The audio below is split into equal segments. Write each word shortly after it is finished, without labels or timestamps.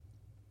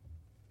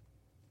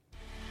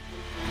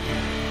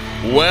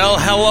Well,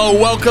 hello,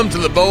 welcome to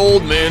the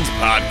Bold Men's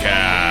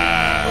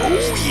Podcast.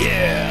 Oh,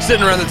 yeah.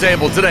 Sitting around the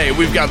table today,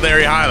 we've got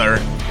Larry Heiler.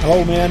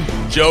 Hello,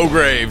 man. Joe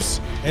Graves.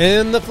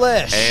 In the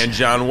flesh. And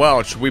John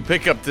Welch. We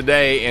pick up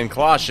today in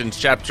Colossians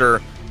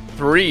chapter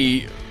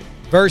 3,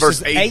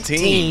 verse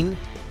 18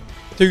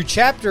 through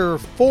chapter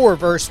 4,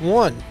 verse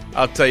 1.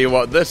 I'll tell you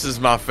what, this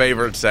is my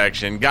favorite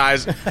section.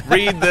 Guys,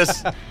 read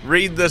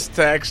this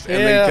text and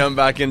then come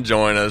back and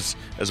join us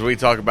as we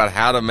talk about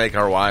how to make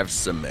our wives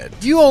submit.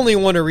 You only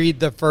want to read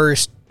the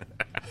first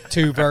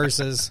two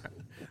verses.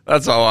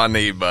 That's all I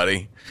need,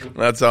 buddy.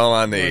 That's all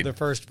I need. Or the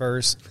first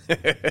verse.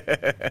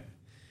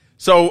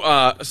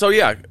 So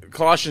yeah,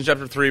 Colossians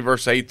chapter 3,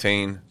 verse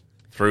 18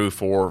 through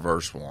 4,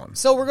 verse 1.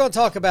 So we're going to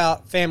talk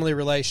about family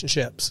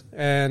relationships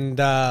and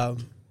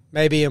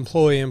maybe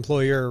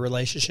employee-employer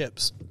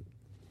relationships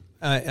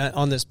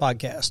on this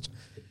podcast.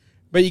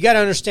 But you got to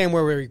understand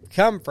where we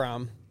come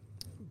from.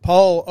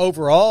 Paul,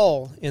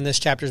 overall, in this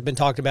chapter has been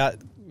talking about,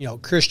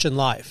 Christian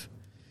life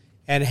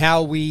and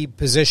how we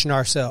position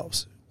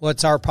ourselves.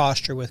 What's our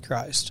posture with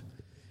Christ?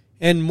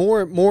 And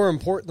more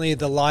importantly,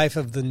 the life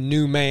of the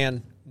new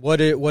man. What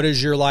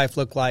does your life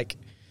look like?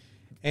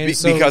 And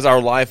because our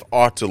life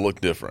ought to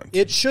look different.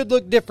 It should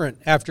look different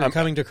after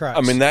coming to Christ.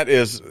 I mean,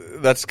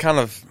 that's kind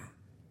of,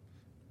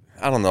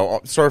 I don't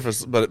know,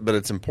 surface, but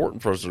it's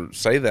important for us to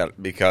say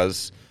that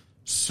because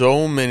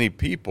so many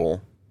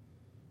people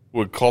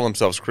would call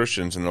themselves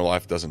Christians and their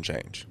life doesn't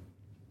change.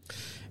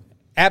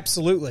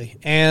 Absolutely.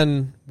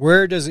 And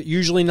where does it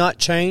usually not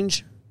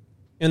change?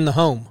 In the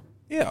home.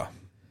 Yeah.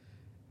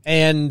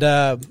 And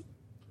I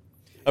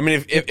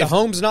mean, if the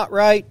home's not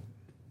right,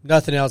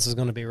 nothing else is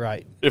going to be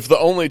right. If the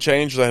only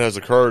change that has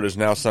occurred is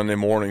now Sunday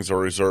mornings are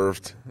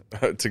reserved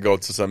to go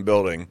to some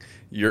building,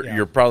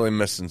 you're probably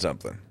missing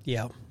something.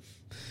 Yeah.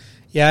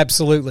 Yeah,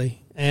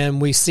 absolutely. And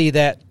we see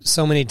that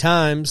so many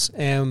times,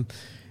 and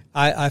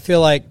I feel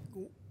like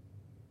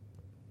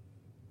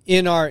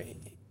in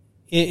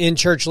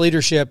church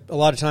leadership, a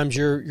lot of times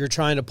you're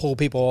trying to pull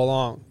people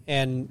along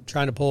and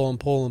trying to pull and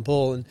pull and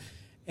pull,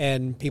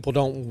 and people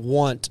don't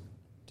want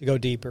to go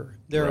deeper.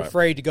 They're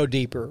afraid to go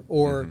deeper,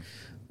 or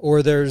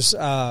there's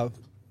an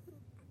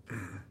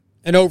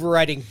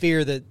overriding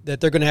fear that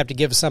they're going to have to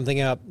give something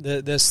up.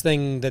 This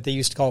thing that they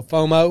used to call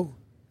FOMO,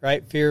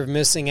 right? Fear of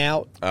missing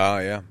out. Oh,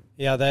 yeah.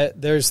 Yeah,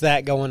 there's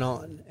that going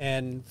on,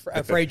 and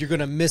afraid you're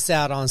going to miss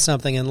out on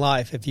something in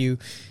life if you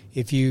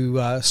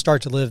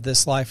start to live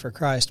this life for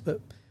Christ.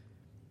 But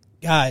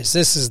guys,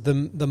 this is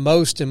the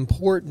most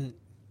important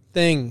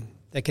thing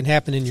that can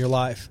happen in your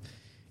life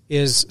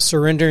is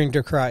surrendering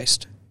to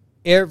Christ,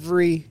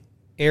 every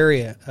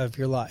area of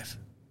your life.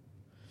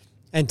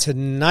 And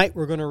tonight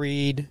we're going to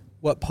read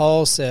what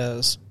Paul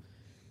says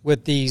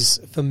with these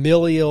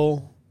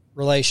familial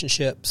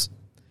relationships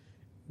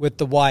with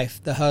the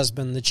wife, the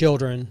husband, the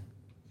children.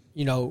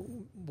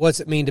 What's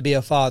it mean to be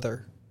a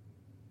father?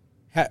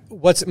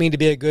 What's it mean to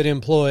be a good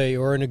employee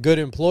or a good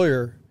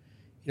employer?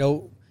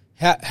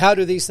 How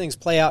do these things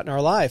play out in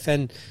our life?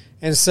 And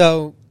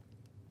so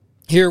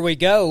here we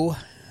go,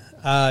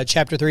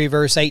 chapter 3,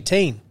 verse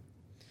 18.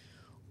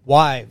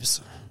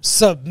 Wives,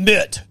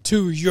 submit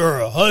to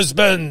your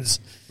husbands.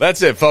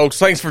 That's it, folks.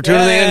 Thanks for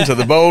tuning in to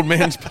the Bold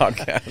Men's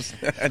Podcast.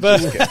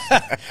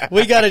 But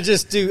we got to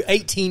just do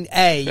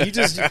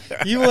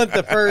 18a. You want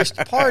the first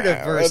part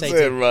of verse 18.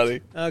 That's it,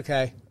 buddy.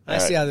 Okay. I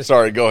see how this.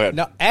 Sorry, go ahead.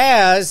 Now,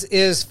 as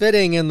is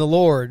fitting in the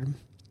Lord.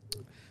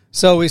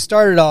 So we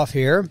started off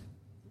here,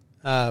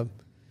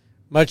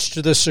 much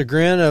to the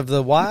chagrin of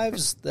the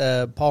wives.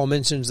 Paul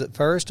mentions it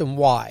first, and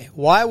why?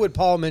 Why would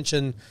Paul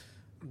mention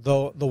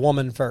the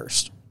woman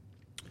first?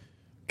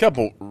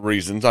 Couple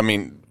reasons. I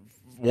mean,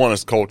 one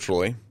is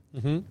culturally.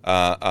 In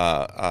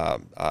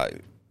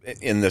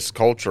this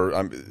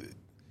culture,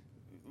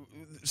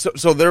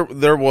 so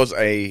there was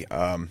a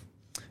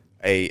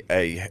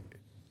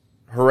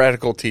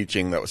heretical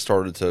teaching that was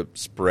started to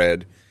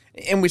spread,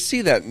 and we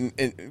see that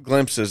in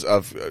glimpses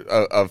of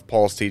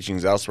Paul's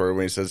teachings elsewhere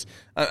when he says,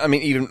 I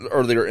mean, even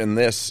earlier in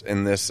this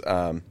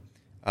chapter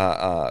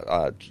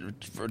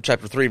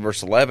 3,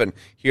 verse 11,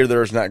 here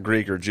there is not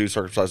Greek or Jew,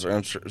 circumcised or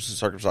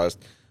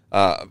uncircumcised.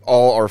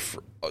 All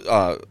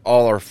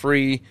are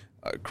free.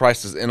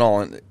 Christ is in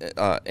all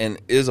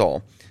and is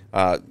all.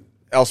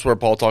 Elsewhere,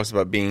 Paul talks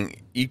about being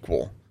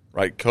equal,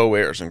 right,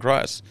 co-heirs in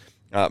Christ.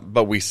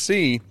 But we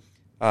see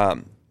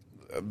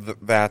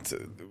that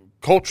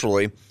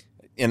culturally,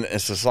 in a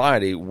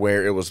society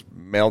where it was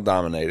male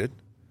dominated,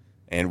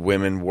 and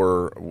women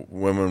were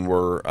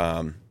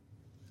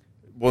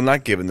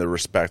not given the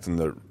respect and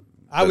the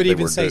I would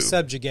even say due.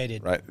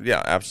 Subjugated. Right?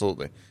 Yeah,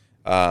 absolutely.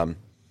 So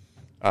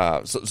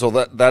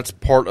that's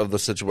part of the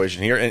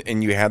situation here,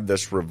 and you had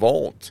this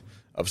revolt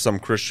of some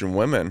Christian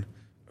women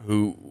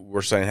who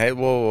were saying, "Hey,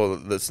 well,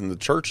 listen, the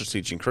church is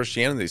teaching,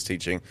 Christianity is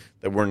teaching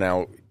that we're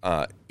now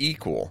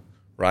equal,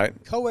 right?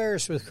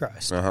 Co-heirs with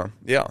Christ."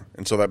 Yeah,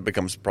 and so that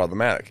becomes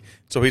problematic.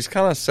 So he's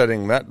kind of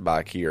setting that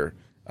back here,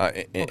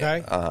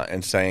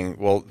 and saying,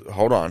 "Well,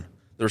 hold on,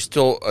 there's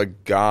still a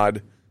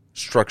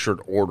God-structured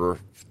order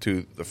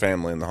to the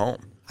family and the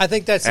home." I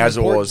think that's an as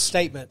it important was.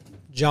 statement,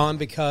 John,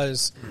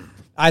 because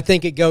I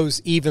think it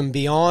goes even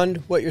beyond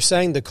what you're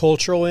saying, the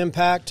cultural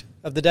impact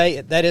of the day.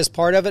 That is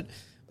part of it.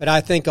 But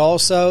I think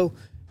also,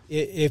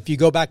 if you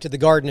go back to the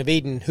Garden of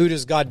Eden, who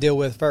does God deal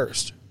with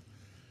first?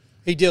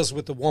 He deals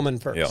with the woman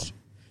first. Yeah.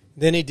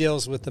 Then he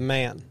deals with the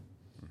man.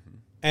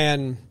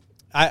 And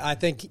I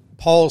think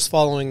Paul's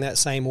following that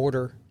same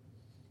order.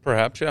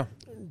 Perhaps, yeah.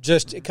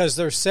 Just because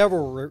there's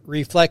several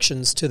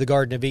reflections to the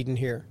Garden of Eden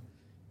here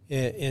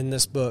in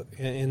this book,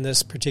 in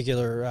this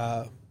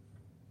particular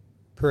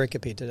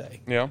pericope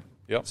today. Yeah,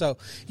 yeah. So,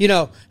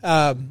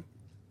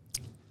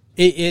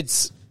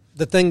 it's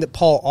the thing that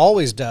Paul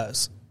always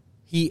does.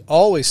 He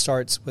always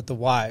starts with the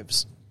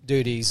wives'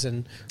 duties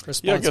and Yeah, I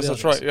responsibilities. guess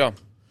that's right, yeah.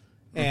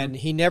 And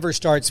he never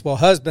starts,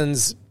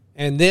 husbands,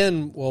 and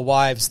then,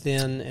 wives,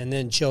 and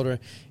then children.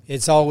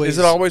 It's always... Is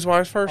it always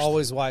wives first?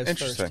 Always wives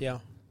Interesting. first, yeah.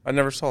 I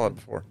never saw that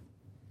before.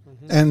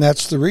 And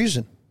that's the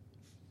reason.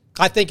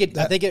 I think it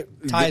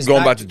ties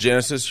Going back to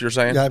Genesis, you're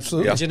saying? Yeah,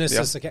 absolutely. Yeah.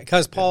 Genesis,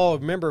 because Paul,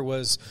 remember,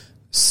 was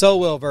so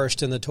well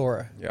versed in the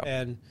Torah, Yeah.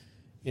 and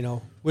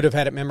would have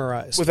had it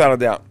memorized. Without a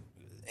doubt.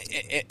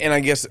 And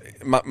I guess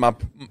my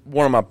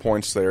one of my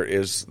points there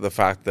is the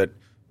fact that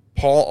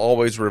Paul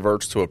always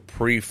reverts to a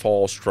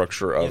pre-fall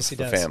structure of Yes, he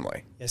the does.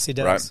 family. Yes, he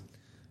does.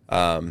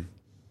 Right?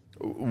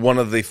 One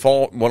of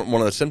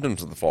the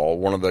symptoms of the fall,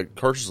 one of the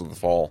curses of the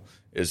fall,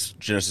 is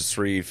Genesis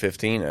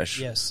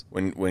 3:15-ish. Yes.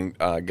 When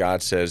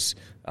God says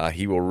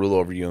He will rule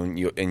over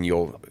you, and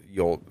you'll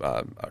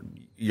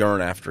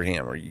yearn after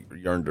Him, or you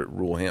yearn to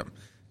rule Him.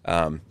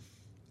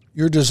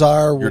 Your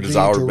desire will Your be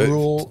desire to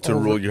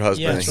rule your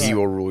husband, Yeah, and that's He right.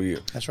 will rule you.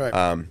 That's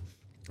right.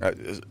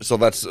 So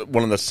that's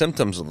one of the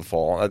symptoms of the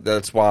fall.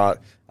 That's why,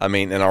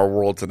 in our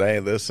world today,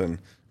 the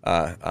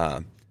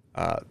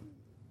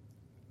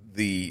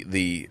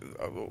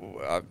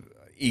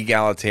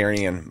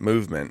egalitarian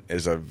movement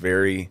is a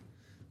very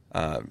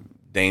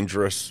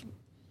dangerous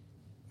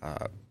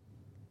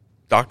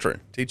doctrine,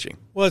 teaching,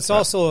 Well, it's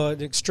also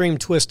an extreme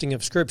twisting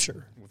of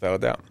Scripture. without a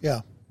doubt.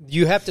 Yeah.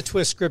 You have to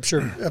twist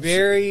Scripture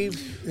very,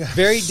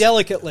 very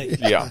delicately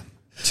Yeah.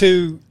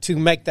 to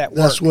make that work.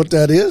 That's what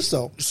that is,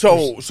 though.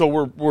 So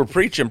we're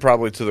preaching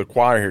probably to the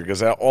choir here,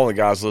 because all the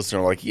guys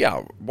listening are like,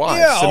 yeah, why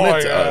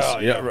submit to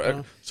us? Yeah,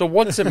 right. So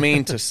what's it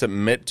mean to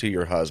submit to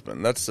your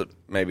husband? That's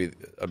maybe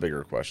a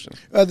bigger question.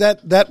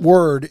 That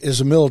word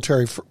is a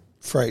military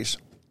phrase.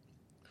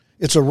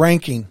 It's a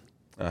ranking,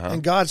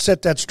 and God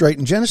set that straight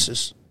in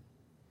Genesis.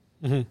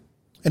 Mm-hmm.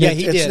 And Yeah,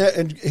 He did.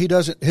 And He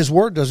doesn't. His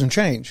word doesn't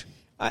change.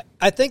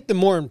 I think the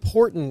more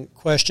important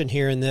question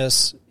here in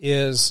this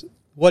is,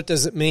 what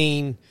does it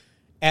mean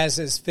as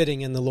is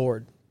fitting in the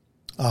Lord?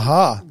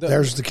 Aha!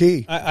 There's the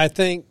key. I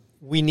think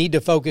we need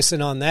to focus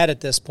in on that at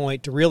this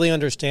point to really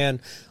understand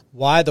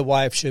why the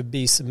wife should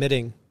be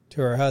submitting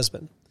to her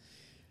husband.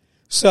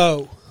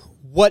 So,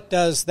 what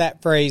does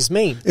that phrase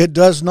mean? It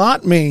does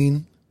not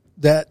mean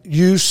that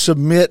you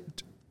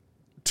submit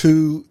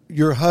to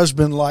your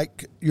husband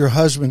like your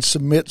husband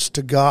submits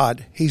to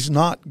God. He's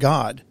not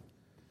God.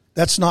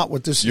 That's not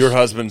what this is. Your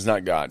husband's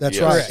not God. That's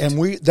Yes. right.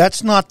 And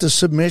that's not the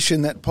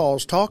submission that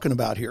Paul's talking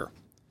about here.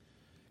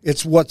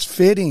 It's what's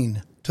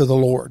fitting to the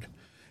Lord.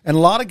 And a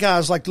lot of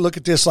guys like to look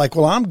at this like,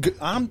 well,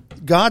 I'm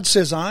God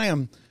says I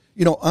am,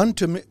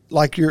 unto me,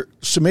 like you're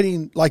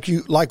submitting, like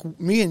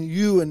me and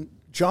you and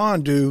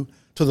John do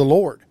to the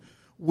Lord.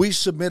 We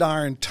submit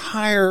our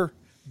entire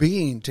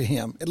being to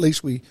Him. At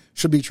least we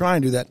should be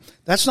trying to do that.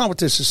 That's not what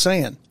this is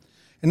saying.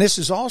 And this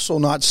is also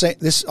not saying,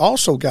 this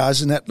also,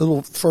 guys, in that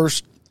little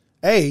first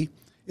A,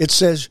 it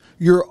says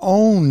your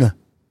own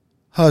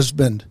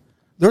husband.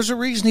 There's a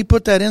reason he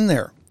put that in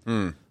there.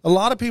 A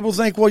lot of people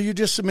think, well, you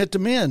just submit to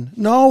men.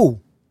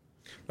 No.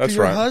 That's To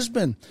your right.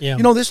 husband. Yeah.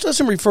 This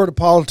doesn't refer to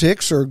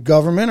politics or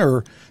government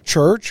or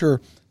church,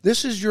 or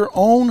this is your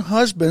own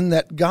husband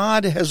that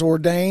God has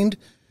ordained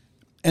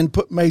and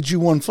made you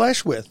one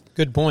flesh with.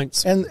 Good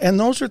points. And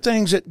those are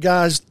things that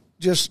guys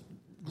just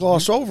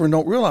gloss over and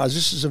don't realize.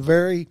 This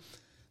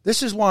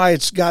is why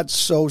it's got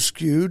so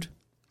skewed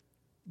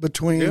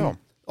between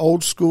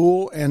old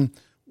school and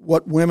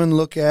what women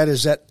look at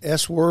as that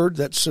S word,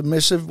 that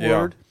submissive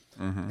word.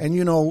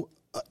 And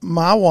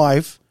my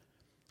wife,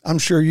 I'm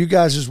sure you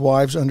guys'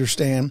 wives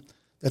understand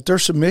that their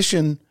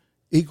submission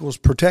equals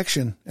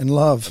protection and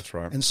love. That's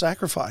right. And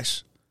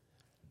sacrifice.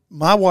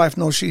 My wife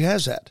knows she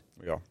has that.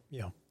 Yeah.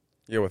 Yeah.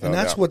 Yeah, without And a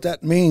that's doubt. what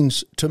that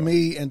means to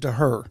me and to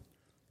her.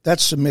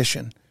 That's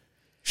submission.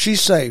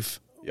 She's safe.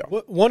 Yeah.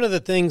 One of the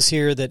things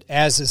here that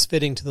as is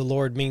fitting to the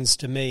Lord means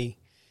to me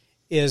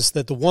is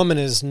that the woman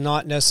is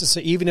not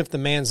necessary, even if the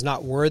man's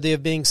not worthy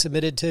of being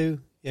submitted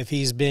to, if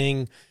he's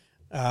being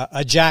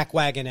a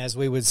jackwagon, as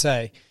we would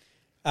say.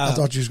 I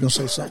thought you was going to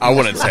say something. I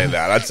wouldn't say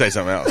that. I'd say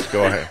something else.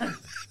 Go ahead.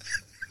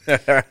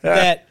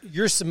 That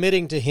you're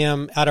submitting to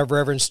him out of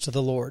reverence to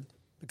the Lord,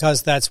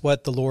 because that's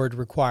what the Lord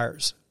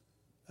requires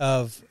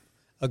of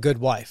a good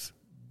wife.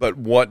 But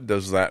what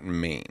does that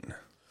mean?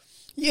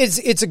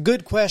 It's a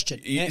good question,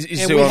 You and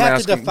see we what I'm have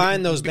asking? to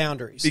define those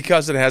boundaries.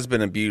 Because it has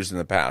been abused in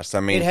the past. I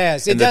mean, It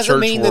has. in It the doesn't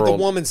church mean that the world-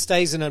 woman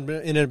stays in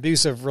an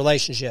abusive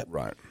relationship.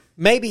 Right.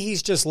 Maybe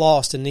he's just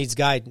lost and needs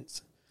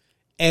guidance,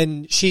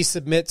 and she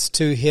submits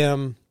to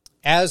him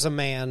as a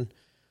man,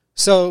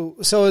 so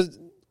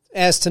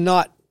as to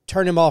not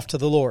turn him off to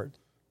the Lord.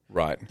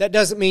 Right. That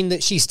doesn't mean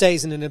that she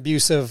stays in an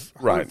abusive,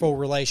 hurtful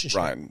relationship.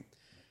 Right.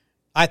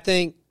 I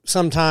think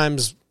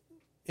sometimes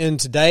in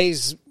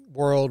today's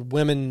world,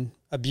 women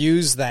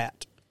abuse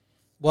that.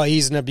 Well,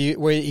 he's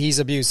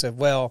abusive.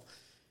 Well,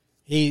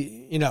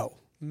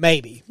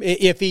 maybe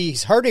if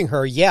he's hurting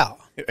her, yeah.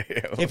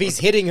 If he's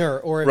hitting her,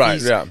 or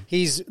if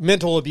he's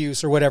mental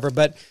abuse or whatever.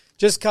 But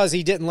just because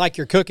he didn't like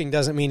your cooking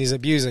doesn't mean he's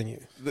abusing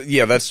you.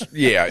 Yeah, that's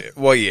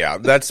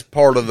that's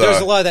part of the.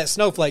 There's a lot of that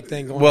snowflake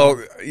thing going on.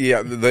 Well,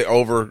 yeah, the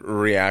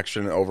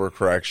overreaction,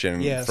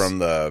 overcorrection Yes. from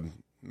the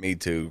Me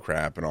Too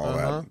crap and all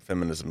that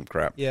feminism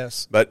crap.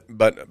 Yes.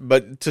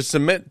 But to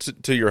submit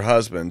to your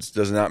husbands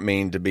does not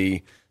mean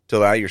to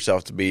allow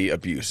yourself to be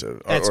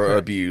abusive That's or correct.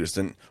 abused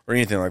or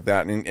anything like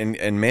that.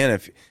 And man,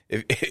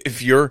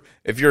 if you're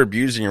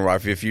abusing your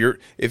wife, if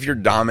you're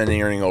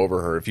domineering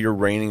over her, if you're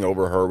reigning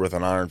over her with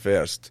an iron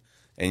fist,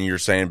 and you're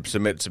saying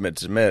submit,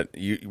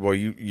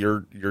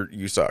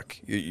 you suck.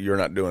 You're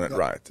not doing it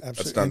right. Absolutely.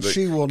 That's not And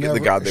she will never. the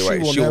godly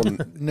way. She will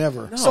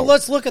never. No. So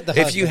let's look at the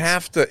husbands.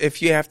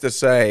 If you have to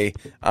say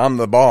I'm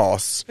the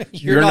boss,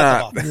 You're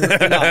not the boss.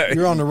 You're not.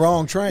 You're on the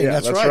wrong train. Yeah,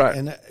 that's that's right. right.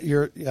 And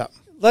you're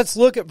Let's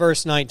look at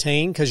verse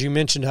 19 because you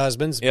mentioned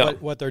husbands. Yeah.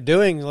 What they're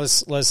doing.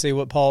 Let's see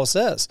what Paul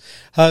says.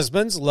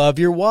 Husbands, love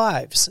your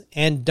wives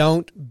and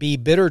don't be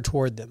bitter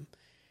toward them.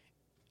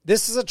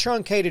 This is a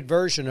truncated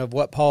version of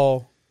what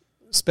Paul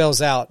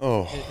spells out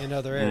in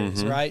other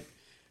areas, right?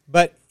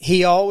 But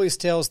he always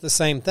tells the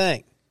same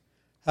thing.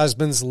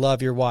 Husbands,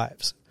 love your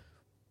wives.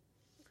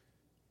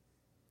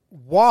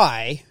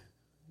 Why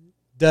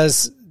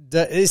does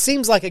it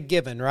seems like a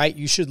given, right?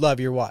 You should love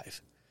your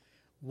wife.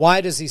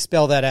 Why does he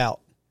spell that out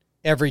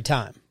every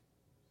time?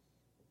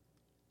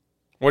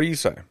 What do you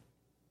say?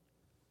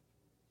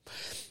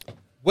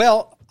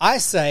 Well, I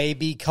say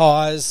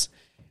because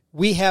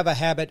we have a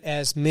habit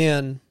as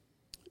men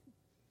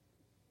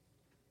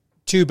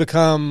to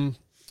become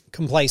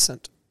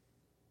complacent.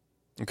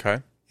 Okay.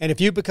 And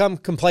if you become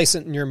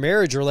complacent in your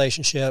marriage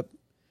relationship,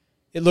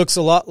 it looks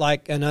a lot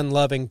like an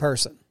unloving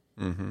person.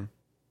 Mm-hmm.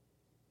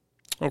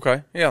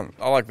 Okay. Yeah,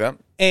 I like that.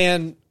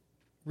 And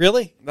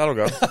really? That'll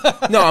go.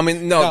 No, I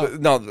mean,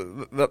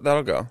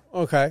 that'll go.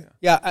 Okay.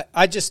 Yeah,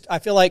 I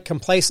feel like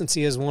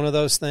complacency is one of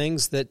those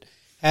things that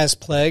has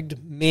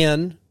plagued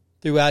men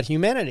throughout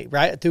humanity,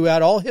 right?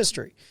 Throughout all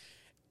history.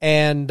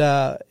 And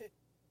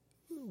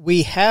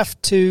we have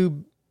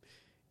to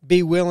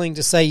be willing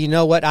to say, you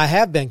know what, I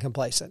have been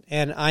complacent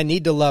and I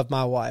need to love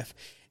my wife.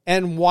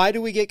 And why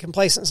do we get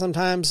complacent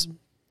sometimes?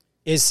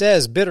 It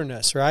says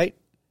bitterness, right?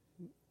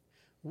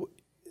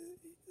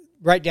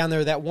 Right down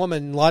there, that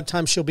woman, a lot of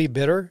times she'll be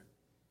bitter,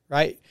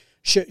 right?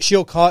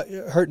 She'll cause,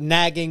 her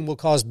nagging will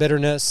cause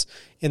bitterness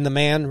in the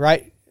man,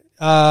 right?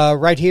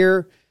 Right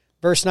here,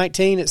 verse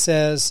 19, it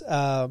says,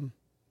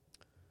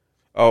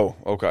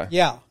 okay.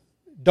 yeah,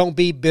 don't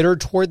be bitter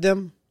toward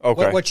them.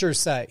 Okay. What's yours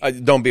say?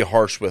 Don't be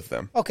harsh with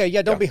them. Okay,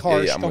 yeah, don't be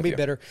harsh, I'm don't with be you.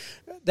 bitter.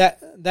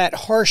 That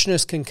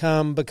harshness can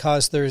come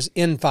because there's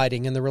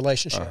infighting in the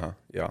relationship,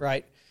 Yeah.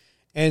 right?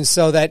 And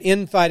so that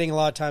infighting a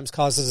lot of times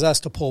causes us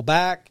to pull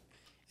back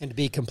and to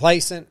be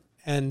complacent,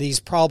 and these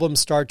problems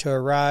start to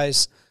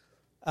arise.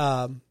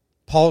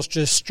 Paul's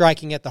just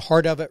striking at the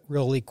heart of it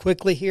really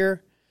quickly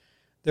here.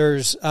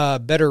 There's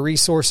better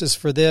resources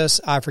for this.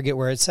 I forget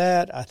where it's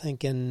at. I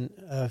think in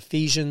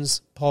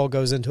Ephesians, Paul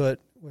goes into it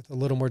with a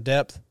little more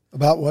depth.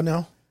 about what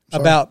now?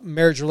 Sorry. About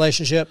marriage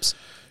relationships.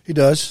 He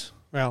does.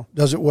 Well,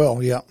 Does it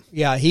well, yeah.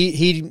 yeah,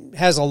 he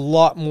has a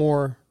lot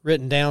more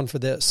written down for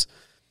this.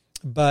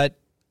 But,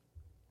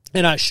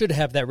 and I should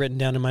have that written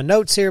down in my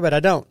notes here, but I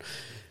don't.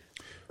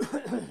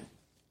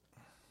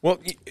 Well,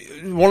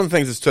 one of the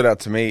things that stood out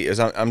to me is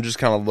I'm just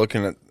kind of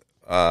looking at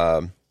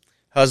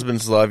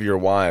husbands, love your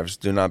wives.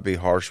 Do not be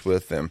harsh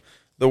with them.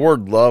 The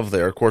word love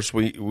there, of course,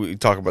 we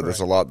talk about this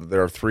a lot, that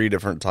there are three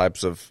different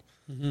types of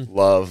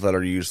love that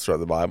are used throughout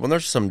the Bible. And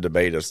there's some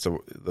debate as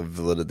to the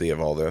validity of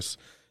all this.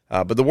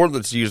 But the word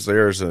that's used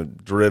there is a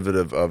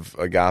derivative of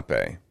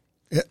agape.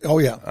 Oh,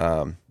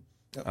 yeah.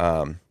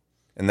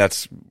 And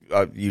that's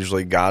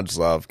usually God's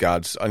love,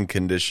 God's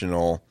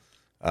unconditional,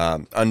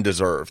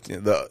 undeserved.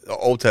 The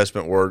Old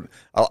Testament word,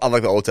 I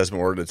like the Old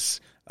Testament word. It's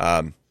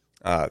hesed.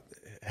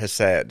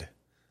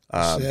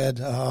 Said,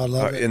 I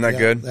love it. Isn't that Yeah,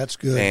 good? That's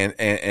good. And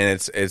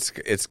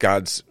it's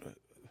God's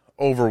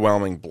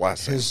overwhelming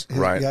blessing, his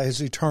right? Yeah,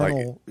 his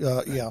eternal.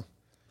 Yeah,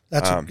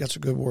 that's a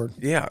good word.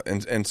 Yeah,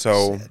 and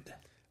so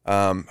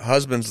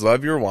husbands,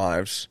 love your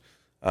wives.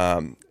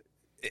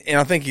 And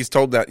I think he's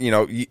told that,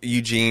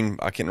 Eugene,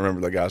 I can't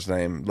remember the guy's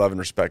name, love and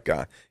respect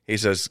guy. He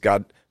says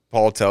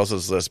Paul tells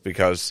us this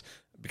because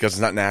it's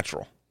not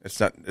natural. It's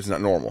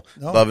not normal.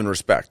 No. Love and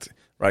respect,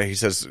 right? He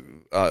says,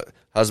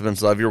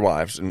 husbands, love your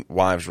wives, and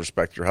wives,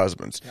 respect your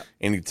husbands. Yep.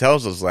 And he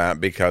tells us that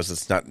because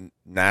it's not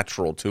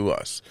natural to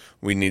us.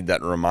 We need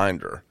that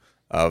reminder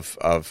of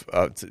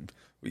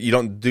you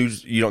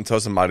don't tell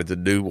somebody to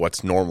do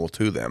what's normal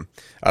to them.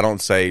 I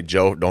don't say,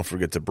 Joe, don't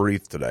forget to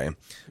breathe today,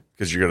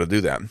 because you're going to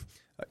do that.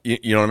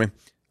 You know what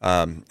I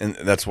mean? And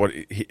that's what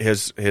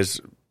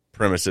his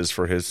premise is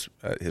for his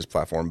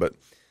platform. But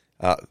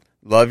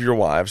love your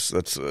wives.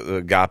 That's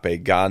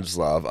agape, God's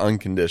love,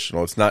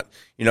 unconditional. It's not,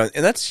 and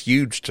that's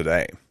huge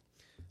today,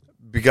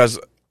 because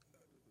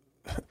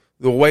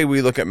the way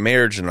we look at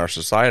marriage in our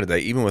society today,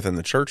 even within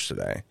the church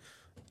today,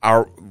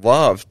 our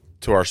love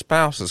to our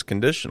spouse is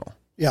conditional.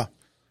 Yeah.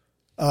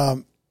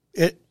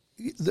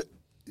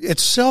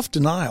 It's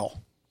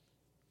self-denial.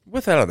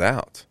 Without a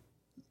doubt.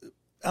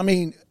 I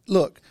mean,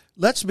 look,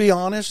 let's be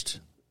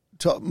honest.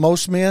 To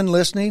most men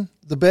listening,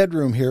 the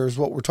bedroom here is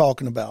what we're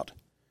talking about.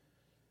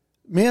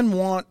 Men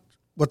want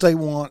what they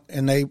want,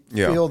 and they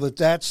feel that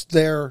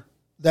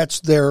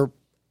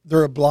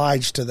they're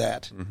obliged to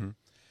that. Mm-hmm.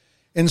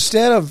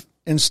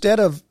 Instead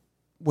of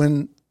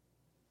when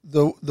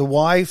the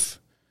wife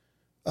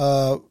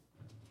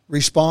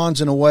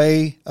responds in a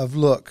way of,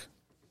 look,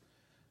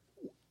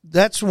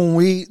 that's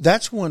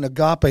when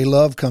agape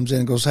love comes in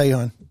and goes, hey,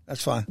 hon,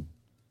 that's fine.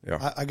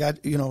 Yeah. I got,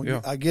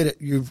 I get it.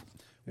 You've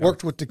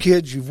worked with the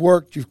kids, you've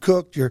worked, you've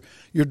cooked, you're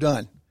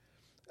done.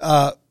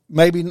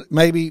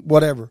 Maybe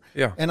whatever.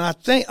 Yeah. And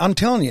I'm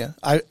telling you,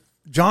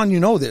 John,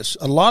 you know this,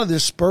 a lot of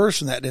this spurs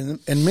from that,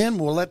 and men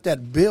will let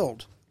that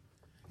build.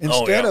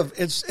 Instead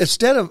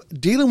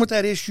of dealing with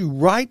that issue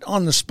right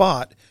on the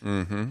spot,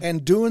 mm-hmm.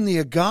 and doing the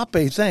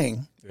agape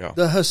thing,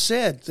 the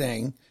Hesed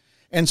thing,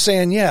 and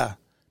saying,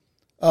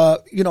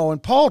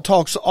 and Paul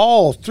talks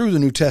all through the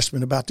New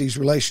Testament about these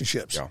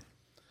relationships. Yeah.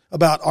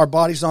 About our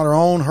body's not our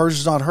own, hers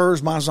is not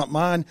hers, mine's not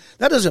mine.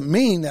 That doesn't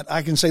mean that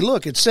I can say,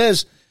 look, it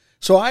says,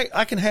 so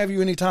I can have you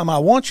anytime I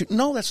want you.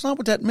 No, that's not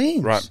what that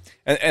means. Right.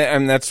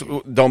 And that's,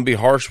 don't be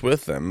harsh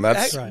with them.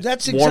 That's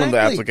exactly one of the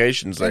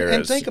applications there.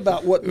 And think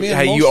about what men...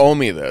 Hey, you owe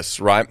me this,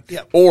 right?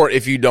 Yeah. Or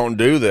if you don't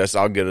do this,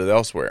 I'll get it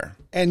elsewhere.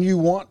 And you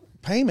want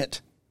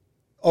payment.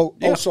 So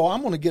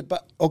I'm going to get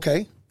back.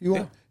 Okay.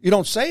 You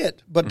don't say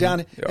it, but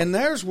down... And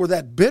there's where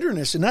that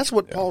bitterness, and that's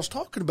what Paul's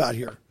talking about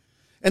here.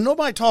 And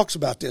nobody talks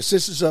about this.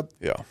 This is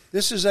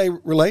a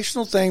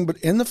relational thing, but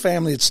in the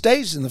family, it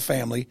stays in the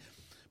family.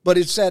 But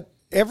it's that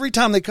every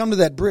time they come to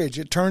that bridge,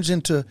 it turns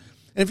into, and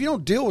if you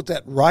don't deal with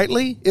that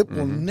rightly, it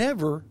will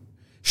never,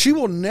 she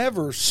will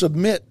never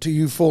submit to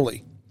you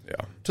fully.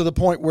 Yeah. To the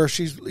point where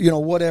she's,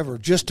 whatever,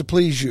 just to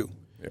please you.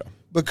 Yeah.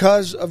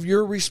 Because of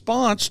your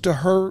response to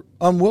her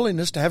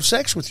unwillingness to have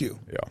sex with you.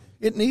 Yeah.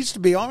 It needs to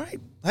be, all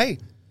right, hey,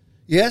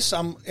 yes,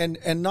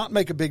 and not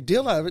make a big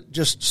deal out of it,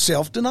 just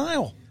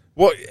self-denial.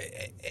 Well,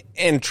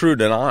 and true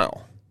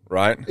denial,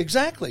 right?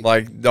 Exactly.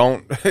 Like,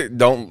 don't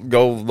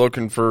go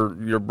looking for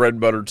your bread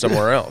buttered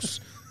somewhere else.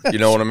 You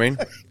know what I mean?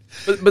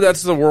 But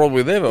that's the world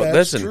we live in.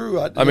 That's listen, true.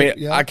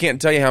 I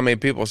can't tell you how many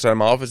people sat in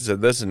my office and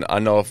said, listen, I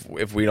know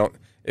if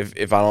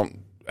I don't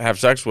have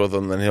sex with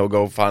him, then he'll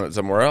go find it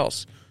somewhere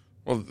else.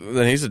 Well,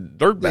 then he's a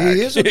dirtbag.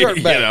 He is a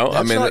dirtbag.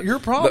 That's not your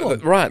problem.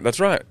 Right.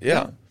 That's right.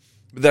 Yeah.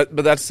 But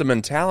that's the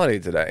mentality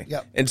today.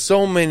 Yep. And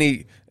so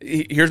many.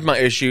 Here's my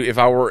issue. If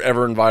I were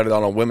ever invited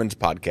on a women's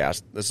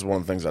podcast, this is one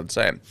of the things I'd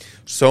say.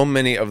 So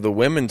many of the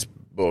women's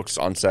books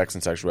on sex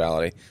and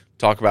sexuality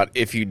talk about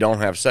if you don't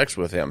have sex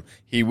with him,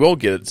 he will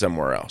get it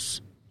somewhere else.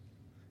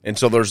 And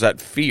so there's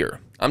that fear.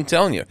 I'm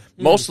telling you,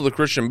 most of the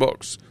Christian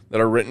books that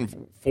are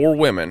written for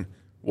women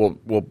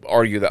will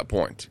argue that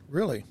point.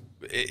 Really?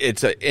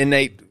 It's an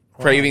innate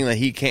craving that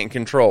he can't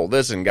control.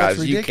 Listen,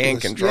 guys, you can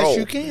control. Yes,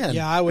 you can.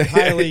 Yeah, I would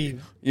highly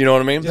you know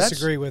what I mean?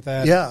 disagree with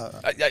that. Yeah.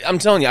 I'm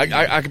telling you,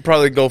 I could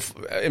probably go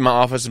in my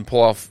office and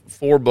pull off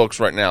 4 books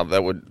right now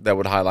that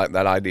would highlight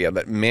that idea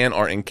that men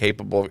are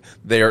incapable.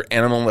 They are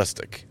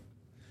animalistic.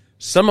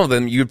 Some of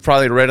them you'd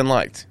probably read and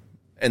liked,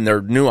 and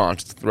they're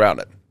nuanced throughout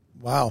it.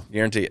 Wow.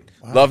 Guarantee it.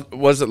 Wow.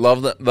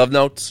 Love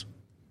Notes?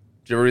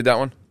 Did you ever read that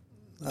one?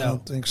 I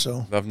don't think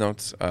so. Love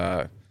Notes.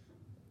 One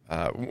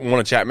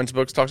of Chapman's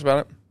books talks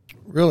about it.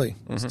 Really?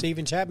 Mm-hmm.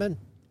 Stephen Chapman?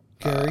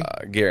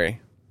 Gary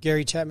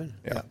Chapman?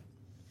 Yeah.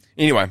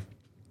 Anyway,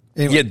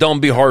 don't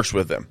be harsh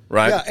with them,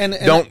 right? Yeah, and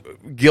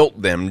don't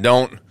guilt them.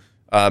 Don't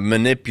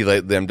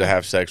manipulate them to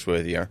have sex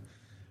with you.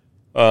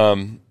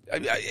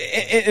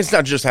 It's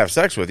not just have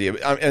sex with you,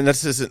 and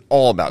this isn't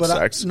all about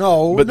sex.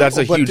 But that's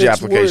a huge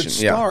application.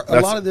 Yeah,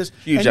 a lot of this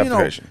huge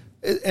application.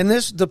 And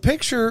the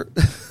picture.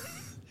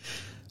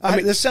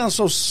 This sounds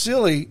so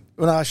silly.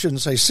 Well, I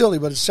shouldn't say silly,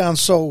 but it sounds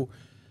so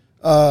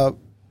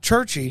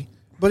churchy.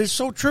 But it's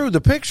so true.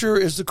 The picture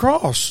is the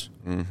cross.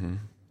 Mm-hmm.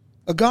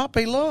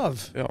 Agape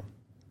love. Yeah.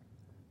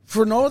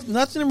 For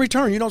nothing in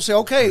return. You don't say,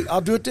 okay,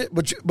 I'll do it,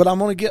 but I'm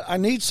going to I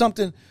need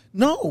something.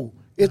 No,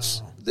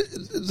 it's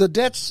the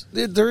debts.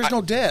 There is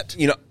no debt.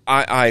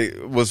 I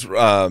was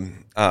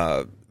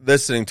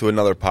listening to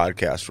another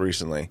podcast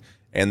recently,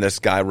 and this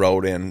guy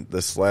wrote in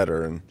this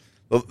letter, and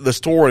the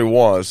story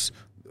was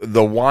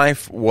the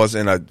wife was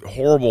in a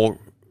horrible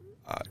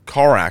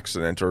car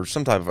accident or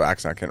some type of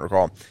accident, I can't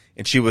recall,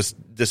 and she was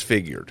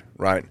disfigured,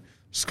 right?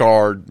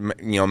 Scarred,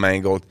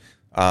 mangled,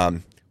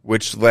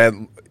 which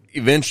led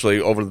eventually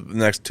over the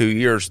next 2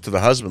 years to the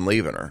husband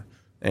leaving her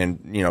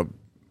and,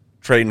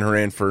 trading her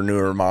in for a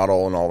newer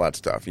model and all that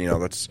stuff.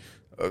 That's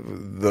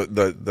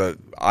the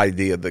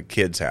idea the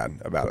kids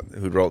had about it,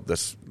 who wrote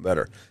this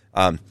letter.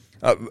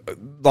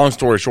 Long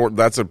story short,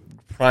 that's a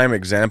prime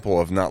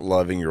example of not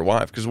loving your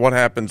wife. Because what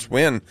happens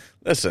when,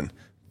 listen,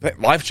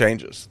 life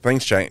changes.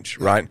 Things change,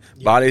 right?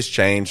 Yeah. Bodies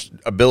change.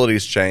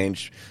 Abilities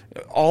change.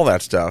 All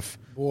that stuff.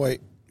 Boy,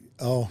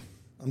 I'm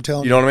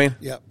telling you. You know what I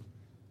mean? Yep.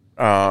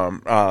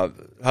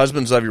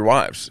 Husbands love your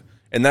wives.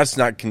 And that's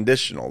not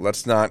conditional.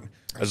 That's not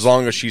as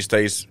long as she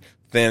stays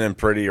thin and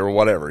pretty or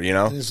whatever,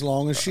 And as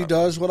long as she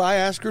does what I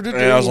ask her to do.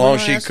 As long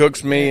as she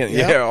cooks me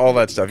and all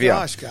that stuff.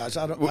 Gosh, guys,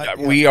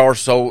 we are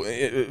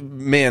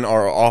men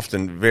are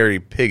often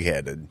very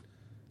pig-headed.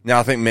 Now,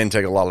 I think men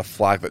take a lot of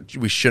flack that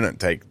we shouldn't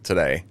take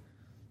today.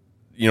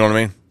 You know what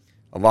I mean?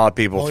 A lot of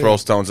people throw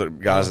stones at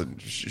guys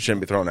that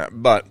shouldn't be thrown at.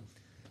 But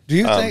do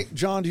you think,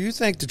 John,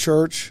 the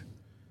church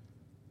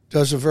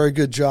does a very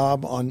good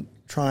job on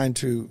trying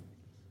to,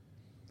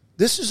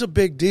 this is a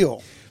big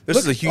deal. This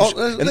is a huge.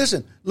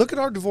 Listen, look at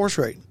our divorce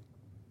rate.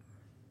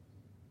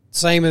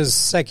 Same as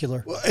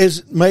secular.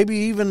 Is maybe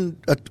even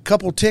a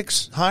couple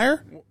ticks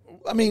higher?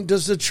 I mean,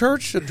 does the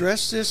church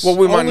address this? Well,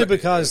 only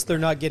because they're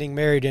not getting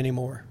married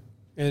anymore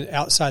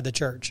outside the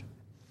church.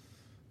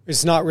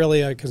 It's not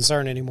really a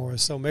concern anymore.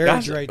 So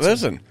marriage rates.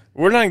 Listen,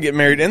 we're not getting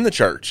married in the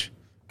church.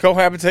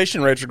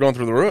 Cohabitation rates are going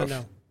through the roof.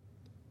 I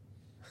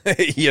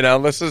know.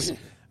 This is.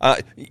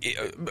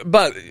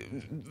 But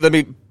let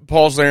me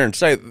pause there and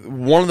say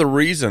one of the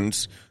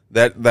reasons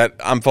that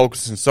I'm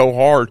focusing so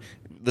hard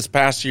this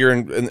past year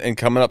and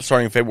coming up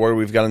starting in February,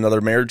 we've got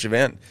another marriage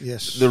event.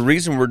 Yes. The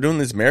reason we're doing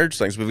these marriage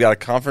things, we've got a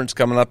conference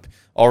coming up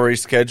already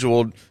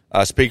scheduled,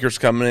 speakers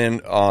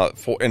coming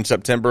in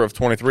September of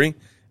 23.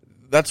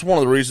 That's one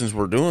of the reasons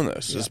we're doing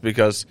this is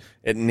because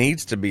it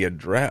needs to be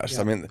addressed.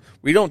 I mean,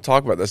 we don't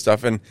talk about this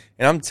stuff. And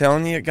I'm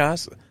telling you,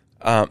 guys,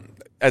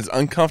 as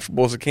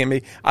uncomfortable as it can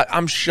be,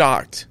 I'm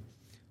shocked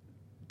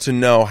to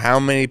know how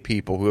many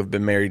people who have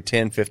been married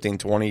 10, 15,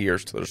 20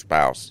 years to their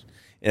spouse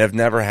and have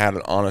never had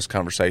an honest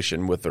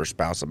conversation with their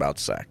spouse about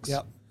sex.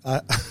 Yep.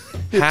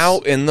 How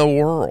in the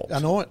world? I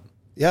know it.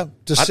 Yeah.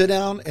 To sit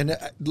down and,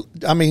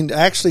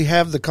 actually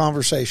have the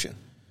conversation.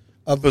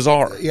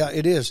 Bizarre. Yeah,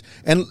 it is.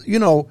 And,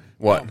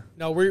 What?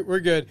 No,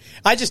 we're good.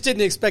 I just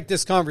didn't expect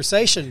this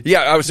conversation.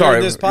 Yeah, I'm sorry.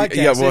 This podcast.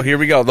 Yeah, well, here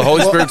we go. The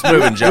Holy Spirit's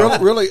moving, Joe.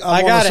 Really,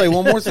 I want to say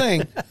one more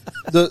thing.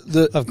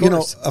 Of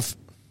course.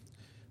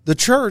 The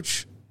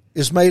church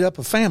is made up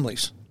of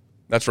families.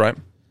 That's right.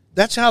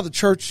 That's how the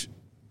church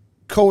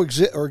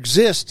coexist or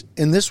exist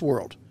in this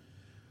world.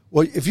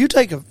 Well, if you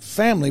take a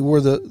family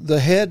where the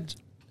head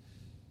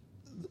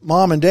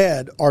mom and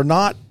dad are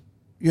not,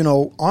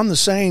 on the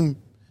same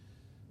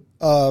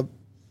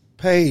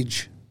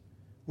page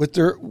with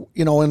their,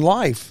 in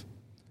life,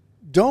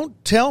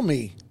 don't tell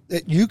me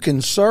that you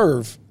can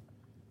serve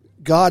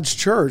God's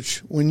church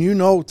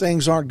when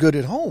things aren't good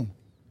at home.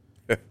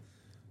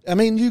 I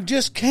mean, you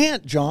just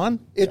can't, John.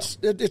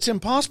 It's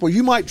impossible.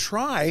 You might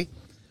try,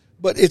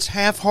 but it's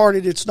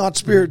half-hearted. It's not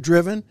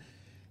spirit-driven.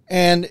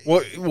 And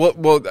well,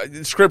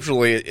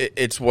 scripturally,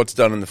 it's what's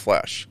done in the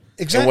flesh.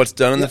 Exactly. And what's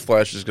done in the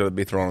flesh is going to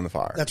be thrown in the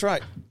fire. That's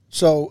right.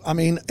 So,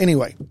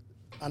 anyway,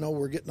 I know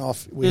we're getting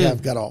off. We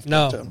have got off.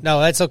 No,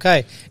 that's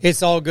okay.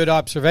 It's all good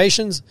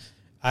observations.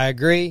 I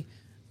agree.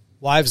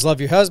 Wives,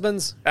 love your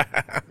husbands.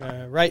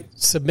 Right?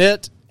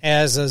 Submit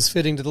as is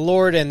fitting to the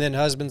Lord, and then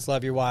husbands,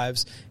 love your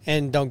wives,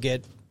 and don't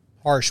get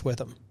harsh with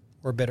them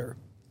or bitter.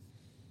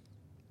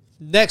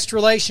 Next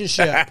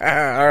relationship.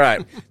 All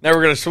right. Now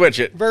we're going to switch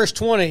it. Verse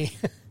 20.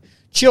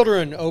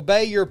 Children,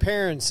 obey your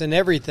parents in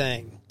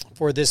everything,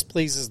 for this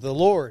pleases the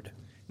Lord.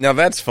 Now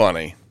that's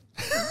funny.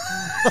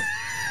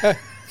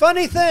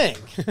 Funny thing.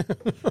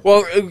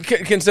 Well,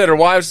 consider,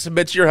 wives,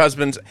 submit to your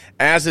husbands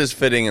as is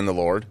fitting in the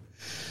Lord.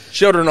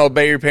 Children,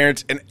 obey your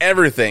parents in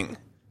everything,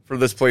 for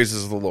this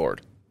pleases the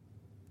Lord.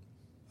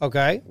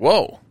 Okay.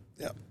 Whoa.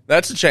 Yep.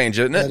 That's a change,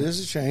 isn't it? That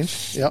is a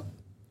change. Yep.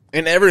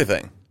 In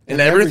everything. In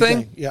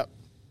everything? Yep.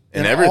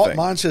 In everything.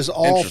 Mine says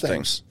all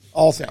things.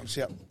 All things,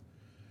 yep.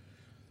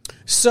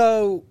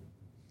 So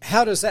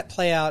how does that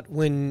play out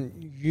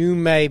when you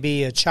may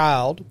be a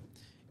child?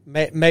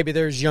 Maybe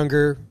there's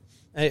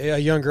a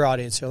younger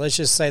audience here. Let's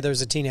just say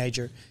there's a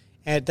teenager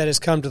that has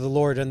come to the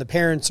Lord and the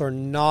parents are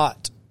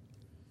not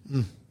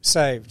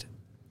saved.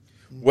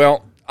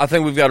 Well, I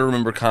think we've got to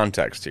remember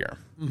context here.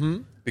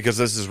 Mm-hmm. Because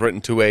this is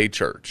written to a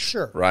church.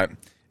 Sure. Right?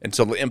 And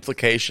so the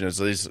implication is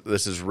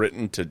this is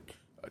written to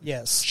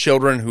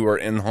children who are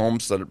in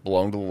homes that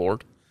belong to the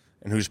Lord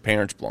and whose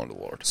parents belong to the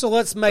Lord. So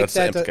let's make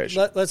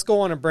let's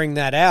go on and bring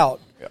that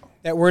out,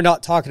 that we're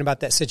not talking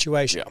about that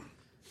situation. Yeah.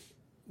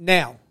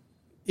 Now,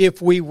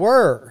 if we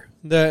were,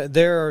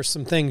 there are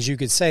some things you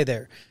could say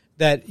there.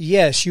 That,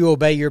 yes, you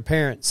obey your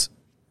parents,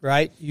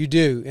 right? You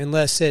do,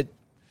 unless it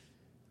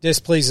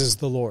displeases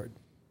the Lord.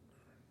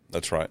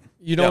 That's right.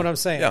 You know what I'm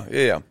saying?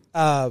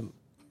 Yeah.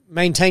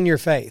 Maintain your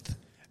faith.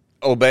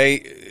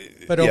 Obey.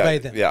 But obey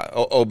them. Yeah,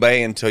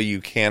 obey until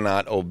you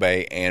cannot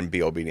obey and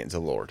be obedient to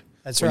the Lord.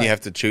 That's when right. you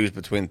have to choose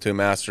between two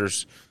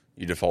masters,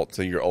 you default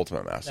to your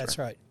ultimate master. That's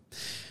right.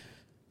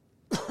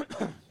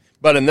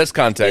 But in this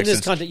context,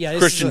 this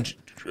Christian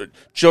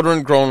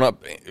children growing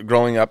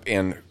up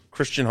in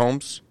Christian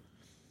homes,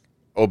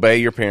 obey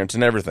your parents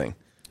and everything,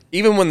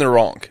 even when they're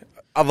wrong.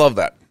 I love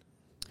that.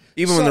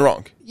 Even when they're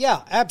wrong.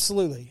 Yeah,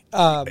 absolutely.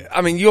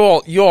 I mean, you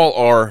all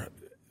are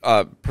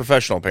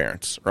professional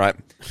parents, right?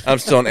 I'm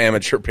still an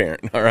amateur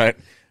parent, all right?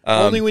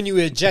 Only when you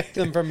eject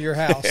them from your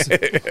house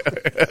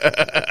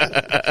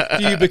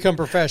do you become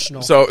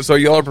professional. So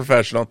you all are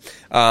professional.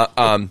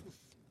 I'm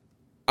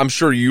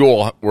sure you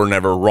all were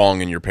never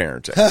wrong in your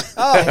parenting.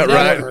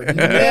 Right?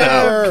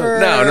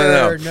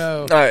 Never.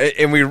 No.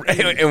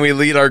 And we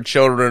lead our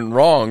children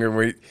wrong,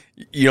 and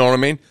you know what I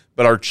mean?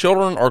 But our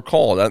children are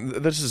called.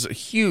 This is a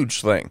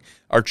huge thing.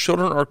 Our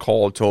children are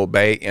called to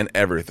obey in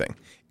everything,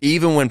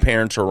 even when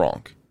parents are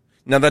wrong.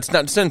 Now, that's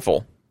not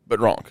sinful, but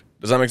wrong.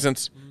 Does that make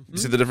sense? You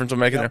see the difference I'm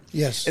making there?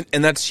 Yes.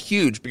 And that's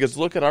huge, because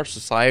look at our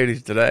society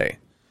today.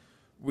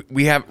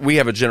 We have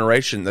a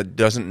generation that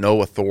doesn't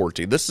know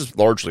authority. This is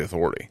largely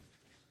authority.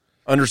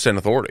 Understand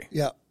authority.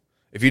 Yeah.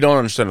 If you don't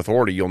understand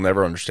authority, you'll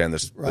never understand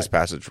this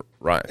passage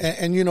right.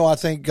 And I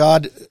think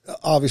God,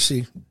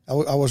 obviously, I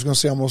was going to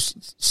say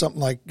almost something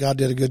like God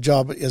did a good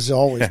job, as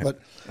always, but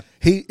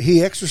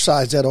he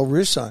exercised that over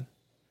his son.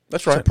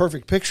 That's right. It's a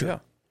perfect picture. Yeah.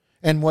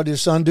 And what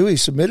his son do? He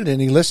submitted and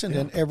he listened,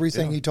 and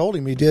everything he told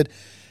him he did.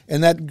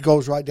 And that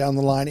goes right down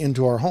the line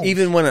into our home.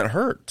 Even when it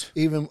hurt.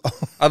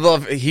 I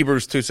love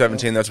Hebrews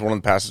 2:17. That's one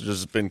of the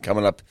passages that's been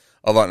coming up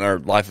a lot in our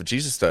Life of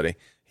Jesus study.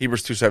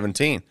 Hebrews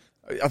 2:17.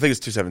 I think it's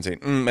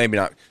 2:17. Maybe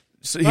not.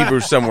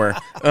 Hebrews somewhere.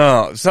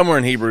 Somewhere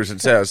in Hebrews it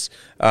says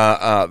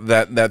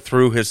that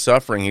through his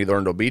suffering he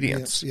learned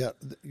obedience. Yes,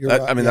 yeah. You're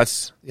right. I mean,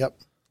 that's Yep.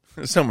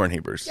 somewhere in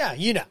Hebrews. Yeah,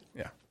 you know.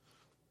 Yeah.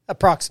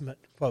 Approximate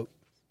quote.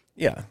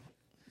 Yeah.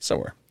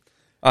 Somewhere.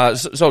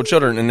 So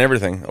children and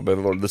everything, obey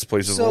the Lord. This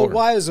pleases the Lord. So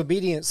why is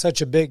obedience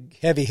such a big,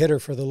 heavy hitter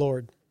for the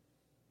Lord?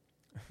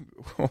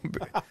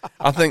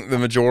 I think the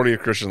majority of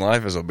Christian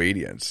life is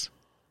obedience.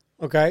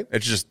 Okay.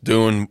 It's just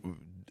doing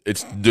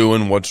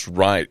what's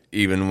right,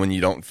 even when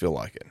you don't feel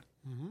like it.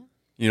 Mm-hmm.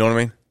 You know what I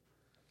mean?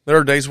 There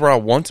are days where I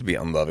want to be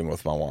unloving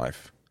with my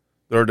wife.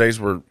 There are days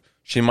where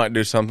she might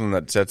do something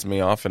that sets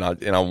me off, and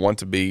I want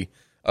to be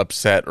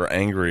upset or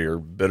angry or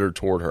bitter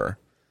toward her.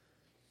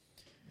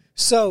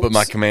 But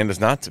my command is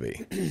not to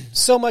be.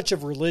 So much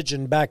of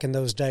religion back in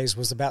those days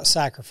was about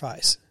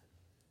sacrifice.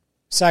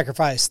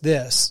 Sacrifice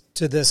this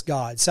to this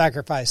God.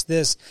 Sacrifice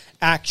this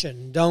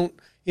action. Don't,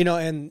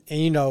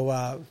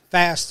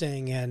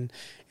 fasting and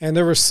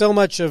there was so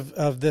much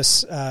of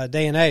this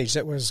day and age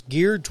that was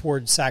geared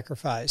towards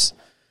sacrifice,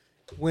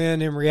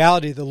 when in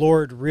reality the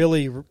Lord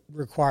really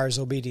requires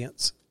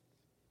obedience.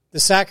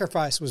 The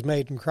sacrifice was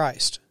made in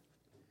Christ.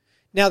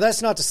 Now,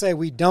 that's not to say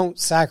we don't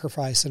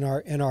sacrifice in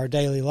our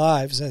daily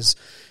lives as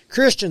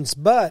Christians,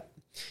 but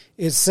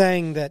it's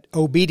saying that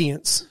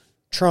obedience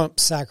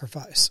trumps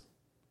sacrifice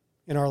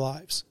in our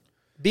lives.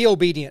 Be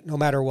obedient no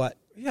matter what.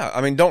 Yeah, I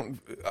mean,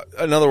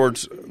 in other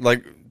words,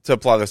 like, to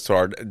apply this to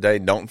our day,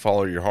 don't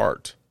follow your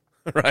heart,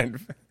 right?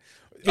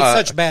 It's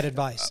such bad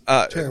advice.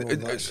 Terrible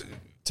advice.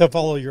 To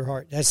follow your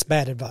heart. That's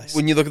bad advice.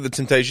 When you look at the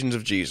temptations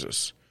of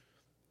Jesus,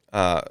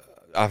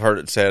 I've heard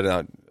it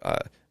said,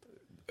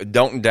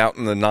 don't doubt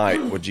in the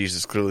night what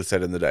Jesus clearly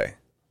said in the day.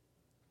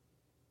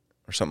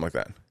 Or something like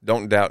that.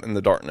 Don't doubt in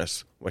the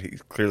darkness what he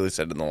clearly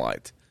said in the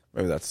light.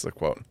 Maybe that's the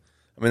quote.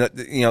 I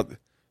mean,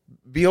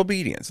 be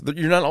obedient.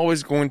 You're not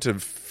always going to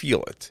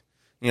feel it.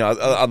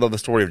 I love the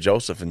story of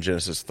Joseph in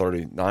Genesis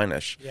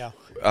 39-ish. Yeah.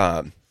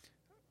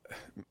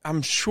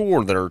 I'm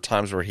sure there are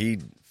times where he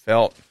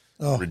felt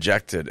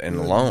rejected and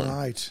alone.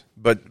 Right.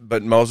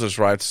 But Moses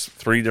writes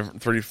 4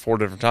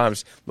 different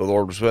times, the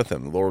Lord was with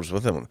him. The Lord was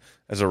with him.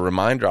 As a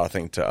reminder, I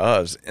think, to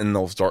us in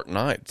those dark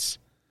nights,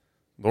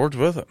 the Lord's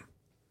with him.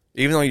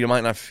 Even though you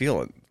might not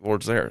feel it, the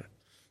Lord's there.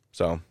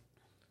 So,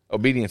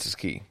 obedience is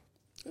key.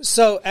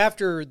 So,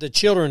 after the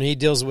children, he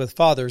deals with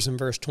fathers in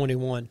verse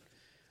 21.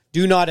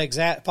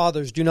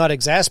 Fathers, do not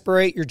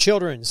exasperate your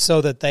children so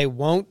that they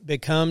won't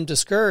become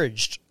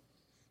discouraged.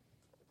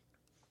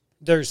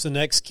 There's the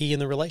next key in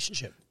the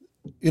relationship.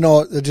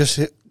 It just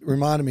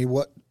reminded me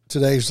what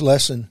today's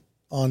lesson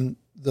on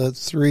the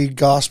 3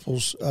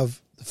 Gospels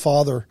of the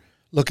Father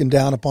looking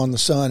down upon the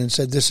Son and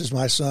said, "This is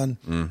my Son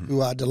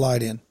who I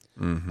delight in."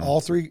 Mm-hmm.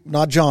 All 3,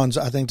 not John's,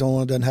 I think the only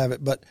one doesn't have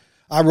it, but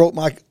I wrote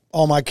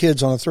all my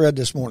kids on a thread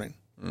this morning.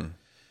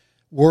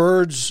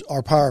 Words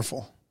are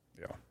powerful.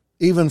 Yeah.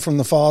 Even from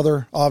the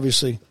father,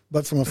 obviously,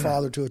 but from a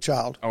father to a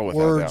child.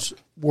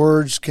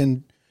 Words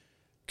can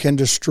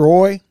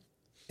destroy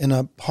in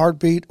a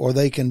heartbeat, or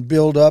they can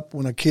build up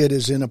when a kid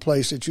is in a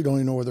place that you don't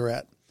even know where they're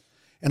at.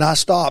 And I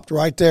stopped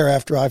right there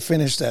after I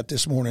finished that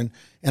this morning,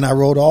 and I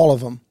wrote all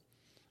of them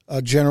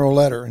a general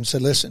letter and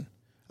said, "Listen,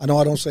 I know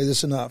I don't say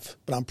this enough,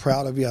 but I'm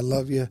proud of you. I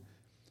love you,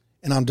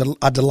 and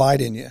I delight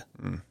in you.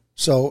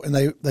 So,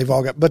 and they've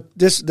all got, but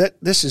this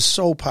is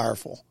so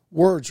powerful.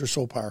 Words are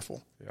so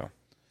powerful. Yeah.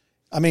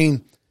 I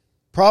mean,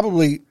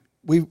 probably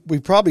we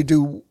probably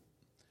do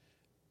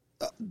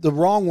the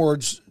wrong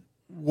words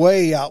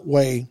way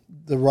outweigh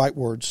the right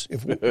words.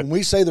 When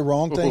we say the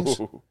wrong things,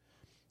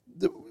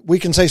 we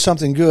can say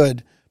something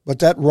good, but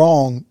that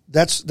wrong,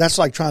 that's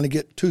like trying to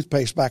get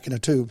toothpaste back in a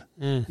tube.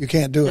 You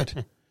can't do it.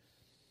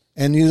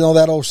 And you know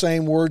that old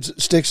saying,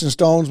 words, sticks and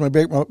stones may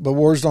break, but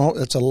words don't.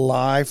 It's a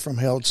lie from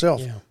hell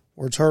itself. Yeah.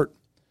 Words hurt.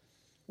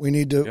 We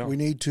need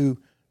to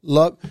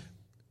love.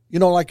 You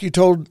know, like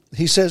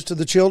he says to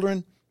the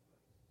children,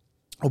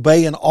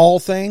 obey in all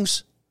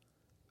things.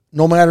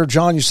 No matter,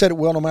 John, you said it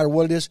well, no matter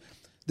what it is.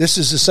 This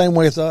is the same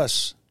way with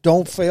us.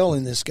 Don't fail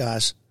in this,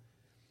 guys.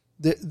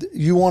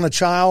 You want a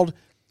child,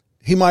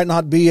 he might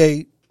not be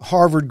a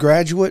Harvard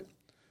graduate,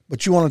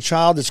 but you want a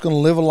child that's going to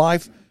live a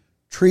life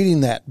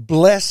treating that.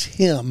 Bless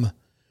him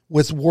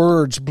with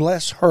words.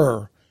 Bless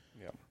her.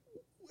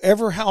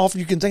 Ever how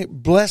often you can think,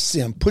 bless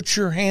them. Put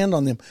your hand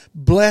on them.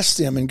 Bless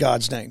them in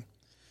God's name.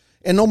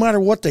 And no matter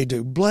what they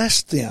do,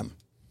 bless them.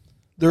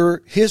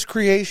 They're his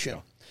creation.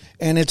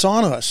 And it's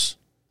on us.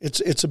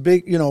 It's a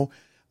big,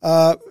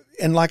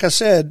 and like I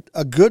said,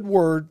 a good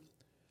word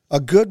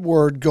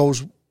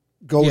goes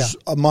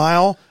a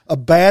mile. A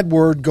bad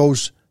word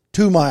goes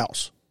 2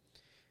 miles.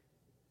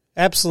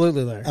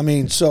 Absolutely, Larry. I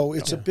mean, so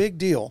it's a big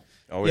deal.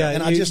 Oh, yeah.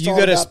 And I just you thought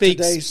got to about speak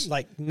today's-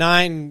 like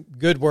 9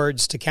 good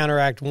words to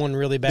counteract one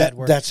really bad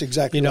word. That's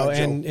exactly right,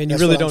 Joe. and you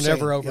That's really what I'm don't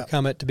ever saying.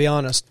 overcome it, to be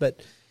honest.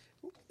 But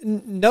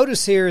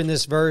notice here in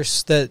this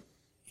verse that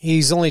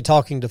he's only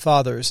talking to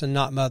fathers and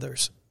not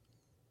mothers.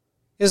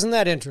 Isn't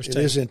that interesting?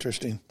 It is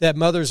interesting. That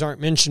mothers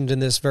aren't mentioned in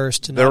this verse.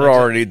 They're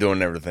already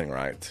doing everything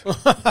right.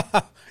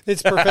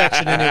 It's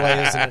perfection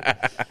anyway, isn't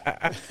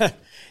it?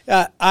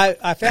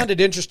 I found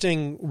it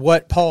interesting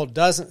what Paul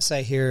doesn't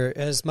say here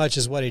as much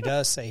as what he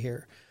does say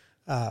here.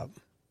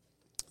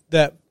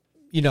 That,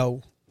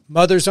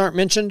 mothers aren't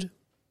mentioned.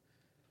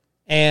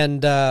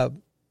 And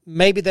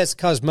maybe that's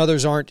because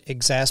mothers aren't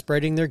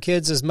exasperating their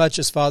kids as much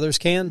as fathers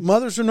can.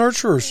 Mothers are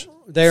nurturers.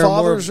 They're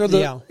Fathers more, are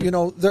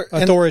they're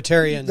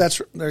authoritarian.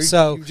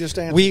 You just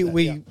answered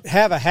we that,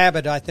 have a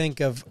habit, I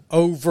think, of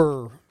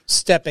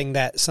overstepping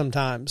that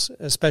sometimes,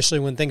 especially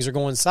when things are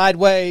going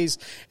sideways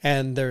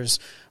and there's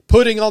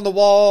pudding on the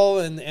wall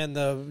and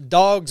the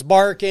dog's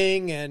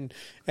barking and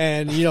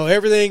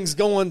everything's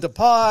going to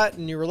pot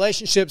and your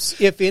relationships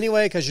iffy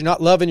anyway because you're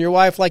not loving your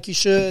wife like you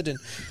should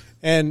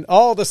and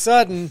all of a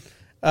sudden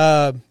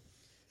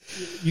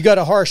you got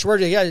a harsh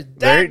word. You got,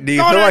 Do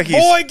you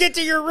feel like get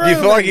to your room. Do you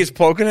feel like he's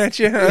poking at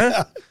you?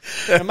 Huh?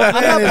 I'm not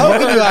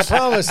poking you, I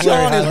promise.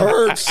 John, Larry. it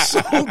hurts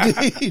so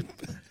deep.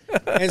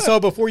 And so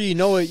before you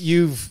know it,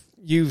 you've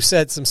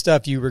said some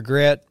stuff you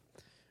regret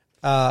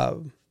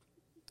to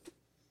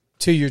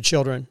your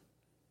children.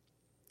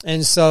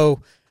 And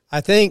so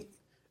I think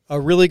a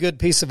really good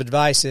piece of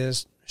advice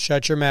is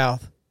shut your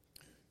mouth,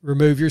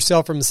 remove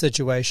yourself from the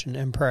situation,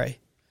 and pray.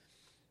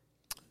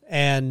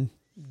 And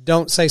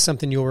don't say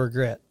something you'll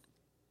regret,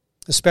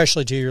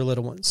 especially to your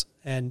little ones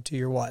and to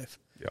your wife.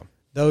 Yeah.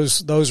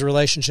 Those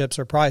relationships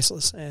are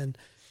priceless, and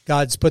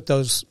God's put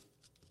those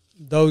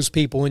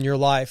people in your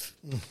life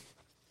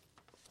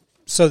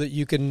so that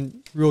you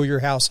can rule your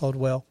household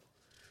well.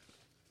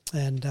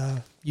 And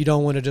you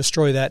don't want to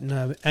destroy that in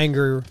an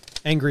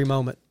angry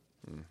moment.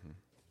 Mm-hmm.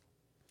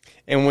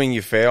 And when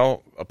you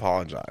fail,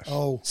 apologize.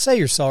 Oh, Say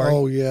you're sorry.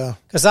 oh yeah.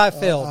 Because I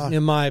failed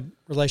in my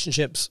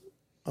relationships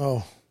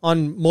Oh,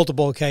 on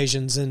multiple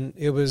occasions, and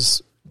it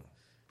was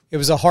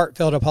a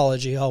heartfelt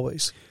apology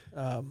always.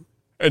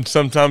 And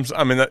sometimes,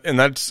 I mean,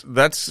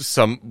 that's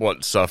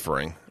somewhat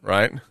suffering,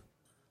 right?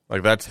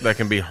 Like that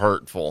can be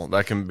hurtful.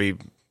 That can be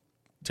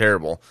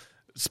terrible.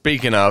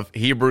 Speaking of,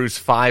 Hebrews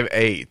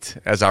 5:8,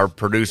 as our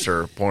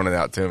producer pointed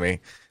out to me,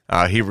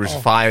 Hebrews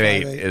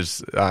 5:8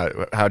 is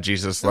how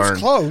Jesus learned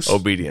close.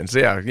 obedience.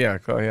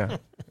 Yeah.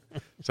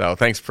 So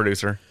thanks,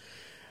 producer.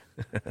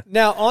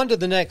 Now, on to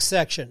the next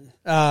section.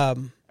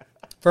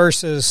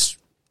 Verses,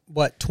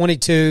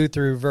 22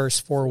 through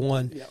verse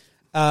 4:1.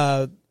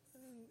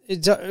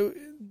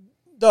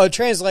 The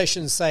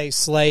translations say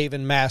slave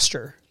and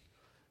master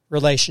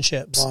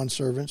relationships.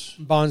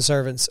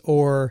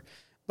 Bondservants.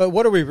 But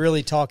what are we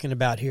really talking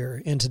about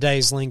here in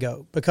today's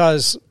lingo?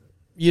 Because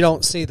you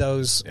don't see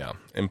those. Yeah,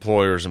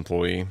 employers,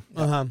 employee.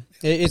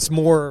 It's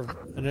more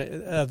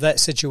of that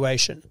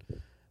situation.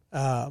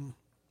 So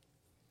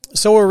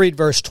we'll read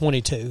verse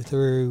 22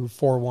 through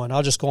 4:1.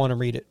 I'll just go on and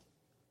read it.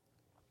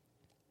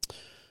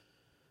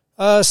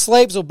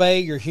 Slaves,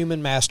 obey your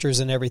human masters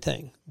in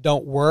everything.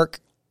 Don't work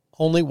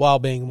only while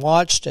being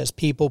watched as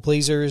people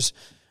pleasers.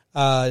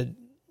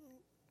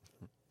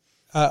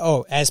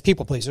 As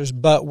people pleasers,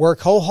 but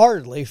work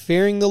wholeheartedly,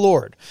 fearing the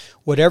Lord.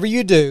 Whatever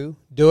you do,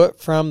 do it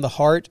from the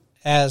heart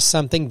as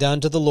something done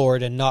to the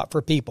Lord and not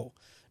for people,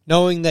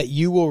 knowing that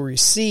you will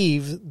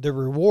receive the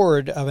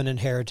reward of an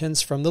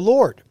inheritance from the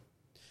Lord.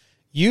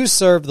 You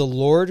serve the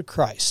Lord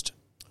Christ,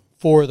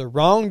 for the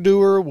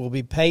wrongdoer will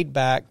be paid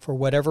back for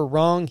whatever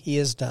wrong he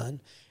has done,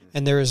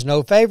 and there is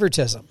no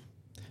favoritism.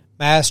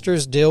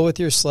 Masters, deal with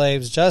your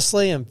slaves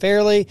justly and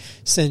fairly,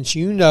 since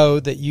you know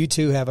that you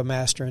too have a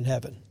master in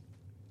heaven.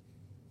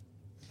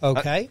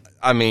 Okay?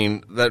 I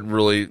mean, that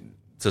really,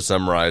 to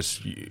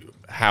summarize,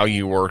 how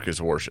you work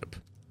is worship,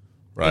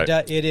 right?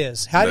 It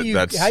is. How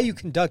you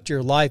conduct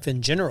your life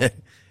in general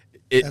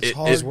That's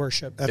hard. is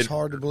worship. That's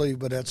hard to believe,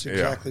 but that's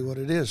exactly what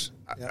it is.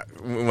 Yeah.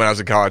 When I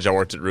was in college, I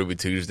worked at Ruby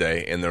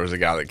Tuesday, and there was a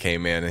guy that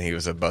came in, and he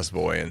was a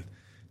busboy,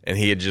 and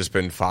he had just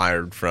been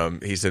fired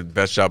from. He said,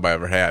 "Best job I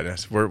ever had." And I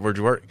said, "Where'd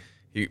you work?"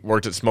 He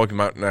worked at Smoky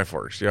Mountain Knife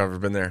Works. You ever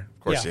been there? Of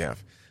course you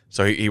have.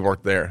 So he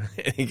worked there.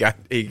 He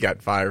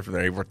got fired from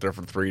there. He worked there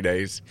for 3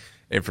 days,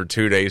 and for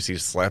 2 days he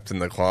slept in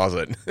the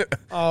closet.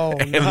 Oh,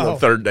 and no. the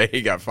third day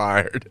he got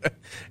fired.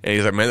 And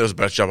he's like, "Man, that was the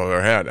best job I've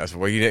ever had." I said,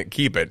 "Well, you didn't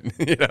keep it,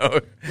 you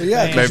know." Well,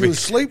 yeah, because you were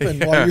sleeping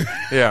while you.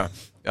 Yeah.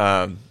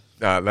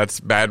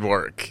 That's bad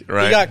work,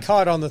 right? You got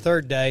caught on the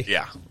third day.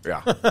 Yeah.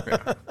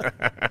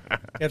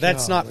 Yeah,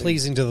 that's not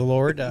pleasing to the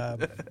Lord.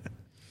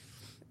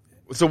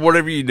 So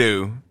whatever you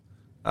do,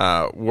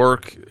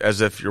 work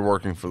as if you're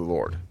working for the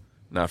Lord,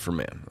 not for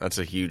men. That's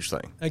a huge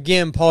thing.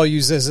 Again, Paul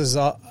uses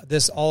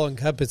this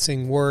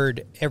all-encompassing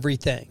word,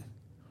 everything.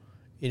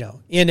 You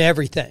know, in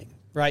everything,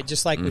 right?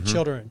 Just like with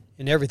children,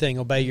 in everything,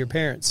 obey your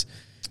parents.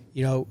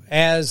 You know,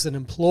 as an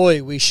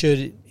employee, we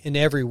should, in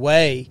every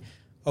way,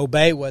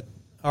 obey what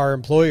our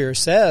employer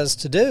says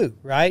to do,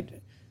 right?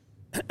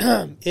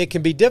 It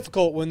can be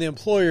difficult when the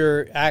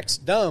employer acts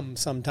dumb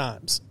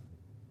sometimes.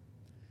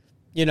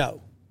 You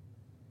know,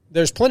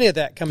 there's plenty of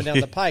that coming down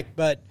the pike,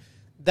 but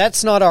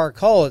that's not our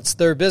call. It's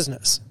their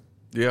business.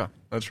 Yeah,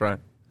 that's right.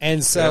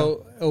 And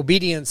so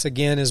obedience,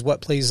 again, is what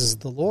pleases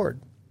the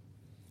Lord.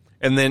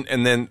 And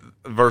then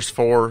verse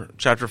 4,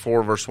 chapter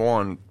 4, verse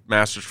 1,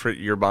 masters, treat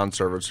your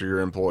bondservants or your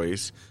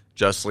employees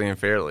justly and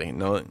fairly,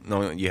 knowing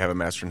that you have a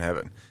master in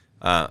heaven.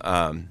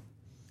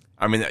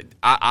 I mean,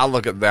 I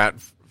look at that.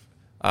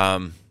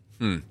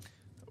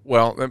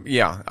 Well,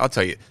 yeah, I'll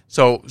tell you.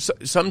 So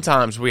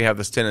sometimes we have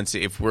this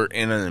tendency, if we're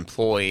in an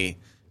employee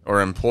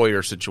or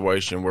employer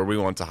situation where we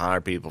want to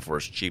hire people for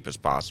as cheap as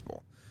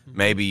possible.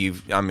 Maybe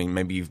you've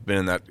been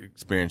in that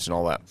experience and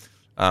all that.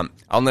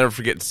 I'll never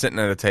forget sitting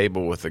at a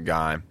table with a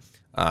guy,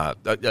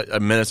 a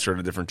minister at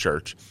a different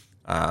church,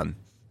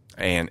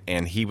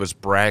 and he was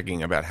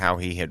bragging about how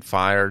he had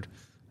fired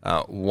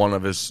one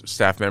of his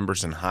staff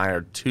members and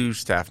hired 2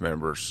 staff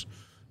members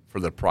for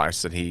the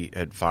price that he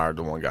had fired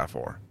the one guy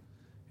for.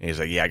 And he's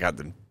like, "Yeah, I got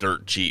them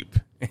dirt cheap."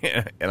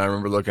 And I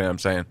remember looking at him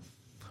saying,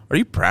 "Are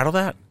you proud of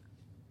that?"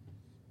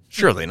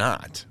 Surely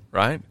not,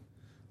 right?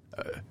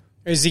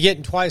 Is he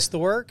getting twice the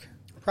work?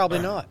 Probably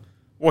not.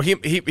 Well,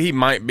 he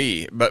might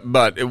be,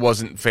 but it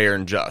wasn't fair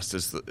and just.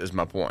 Is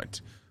my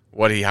point.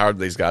 What he hired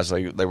these guys,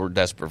 like they were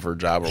desperate for a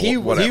job or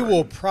whatever. He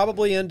will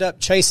probably end up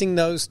chasing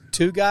those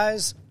 2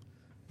 guys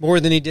more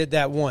than he did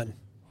that one.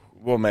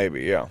 Well,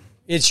 maybe, yeah.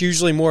 It's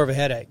usually more of a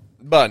headache.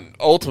 But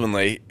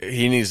ultimately,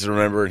 he needs to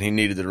remember, and he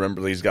needed to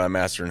remember that he's got a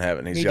master in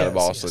heaven. He's got a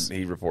boss that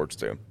he reports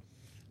to.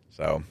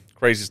 So,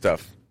 crazy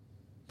stuff.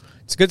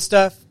 It's good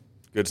stuff.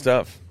 Good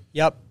stuff.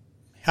 Yep.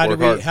 How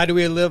do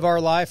we live our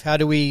life? How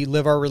do we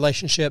live our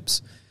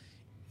relationships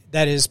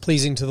that is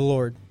pleasing to the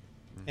Lord?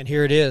 And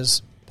here it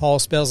is. Paul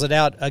spells it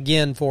out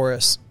again for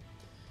us.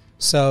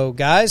 So,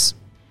 guys,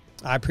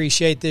 I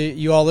appreciate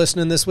you all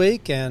listening this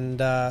week, and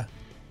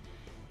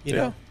you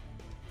know,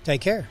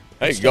 take care.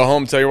 Hey, go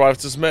home and tell your wife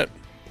to submit.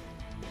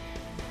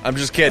 I'm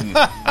just kidding.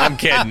 I'm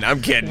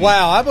kidding.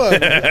 Wow,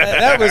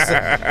 that was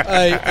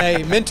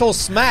a mental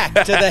smack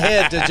to the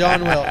head to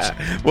John Welch.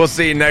 We'll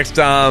see you next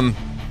time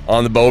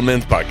on the Bold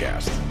Men's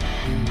Podcast.